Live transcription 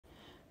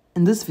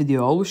In this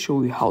video, I will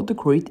show you how to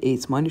create a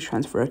money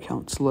transfer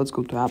account. So let's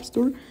go to App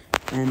Store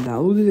and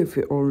download it if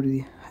you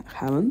already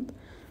haven't.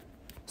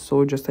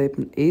 So just type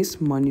in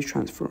Ace Money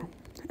Transfer.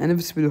 And if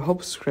this video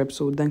helps, subscribe.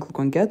 So then click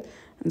on Get.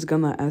 And it's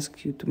gonna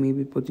ask you to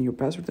maybe put in your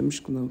password. I'm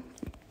just gonna,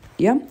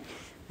 and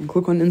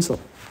click on Install.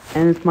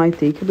 And it might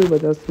take a bit,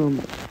 but that's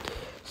normal.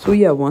 So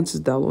yeah, once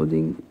it's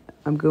downloading,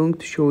 I'm going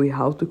to show you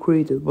how to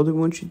create it. What I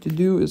want you to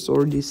do is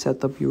already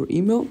set up your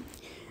email.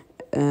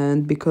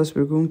 And because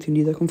we're going to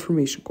need a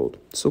confirmation code,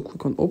 so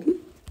click on open.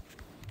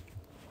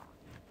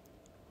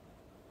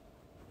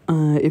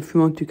 If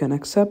you want, you can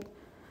accept.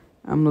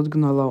 I'm not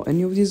gonna allow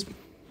any of these,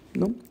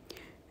 no.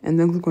 And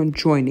then click on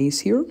join Ace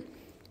here,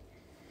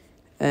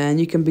 and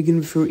you can begin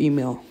with your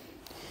email.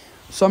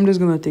 So I'm just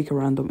gonna take a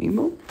random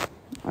email.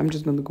 I'm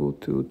just gonna go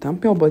to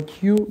Tampio,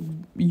 but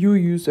you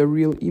use a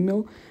real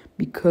email,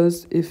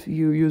 because if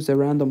you use a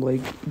random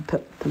like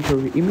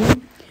temporary email,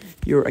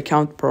 your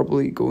account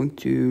probably going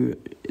to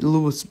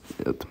lose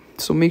it.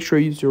 So make sure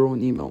you use your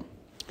own email.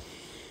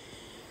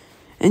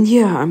 And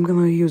yeah, I'm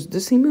gonna use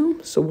this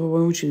email. So what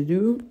I want you to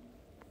do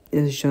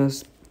is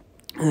just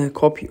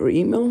copy your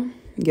email,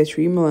 get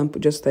your email,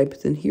 and just type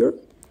it in here.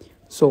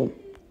 So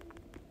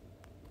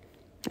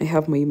I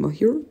have my email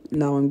here.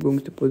 Now I'm going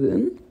to put it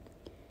in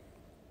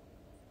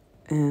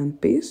and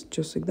paste,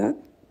 just like that.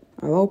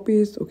 Allow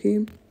paste,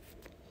 okay.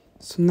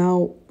 So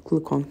now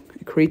click on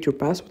create your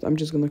password. I'm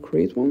just gonna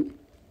create one.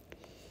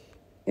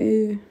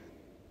 A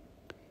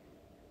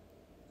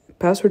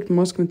password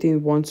must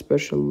contain one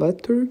special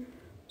letter,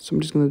 so I'm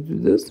just gonna do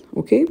this.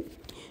 Okay,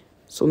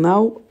 so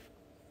now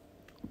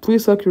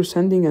please select your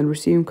sending and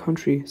receiving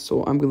country.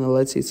 So I'm gonna,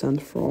 let's say,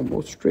 send from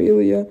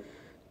Australia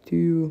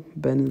to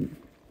Benin.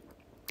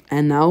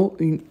 And now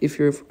if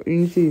you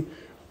need to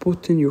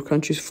put in your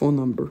country's phone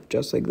number,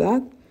 just like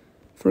that,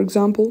 for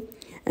example.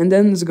 And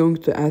then it's going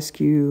to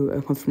ask you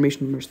a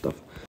confirmation number stuff.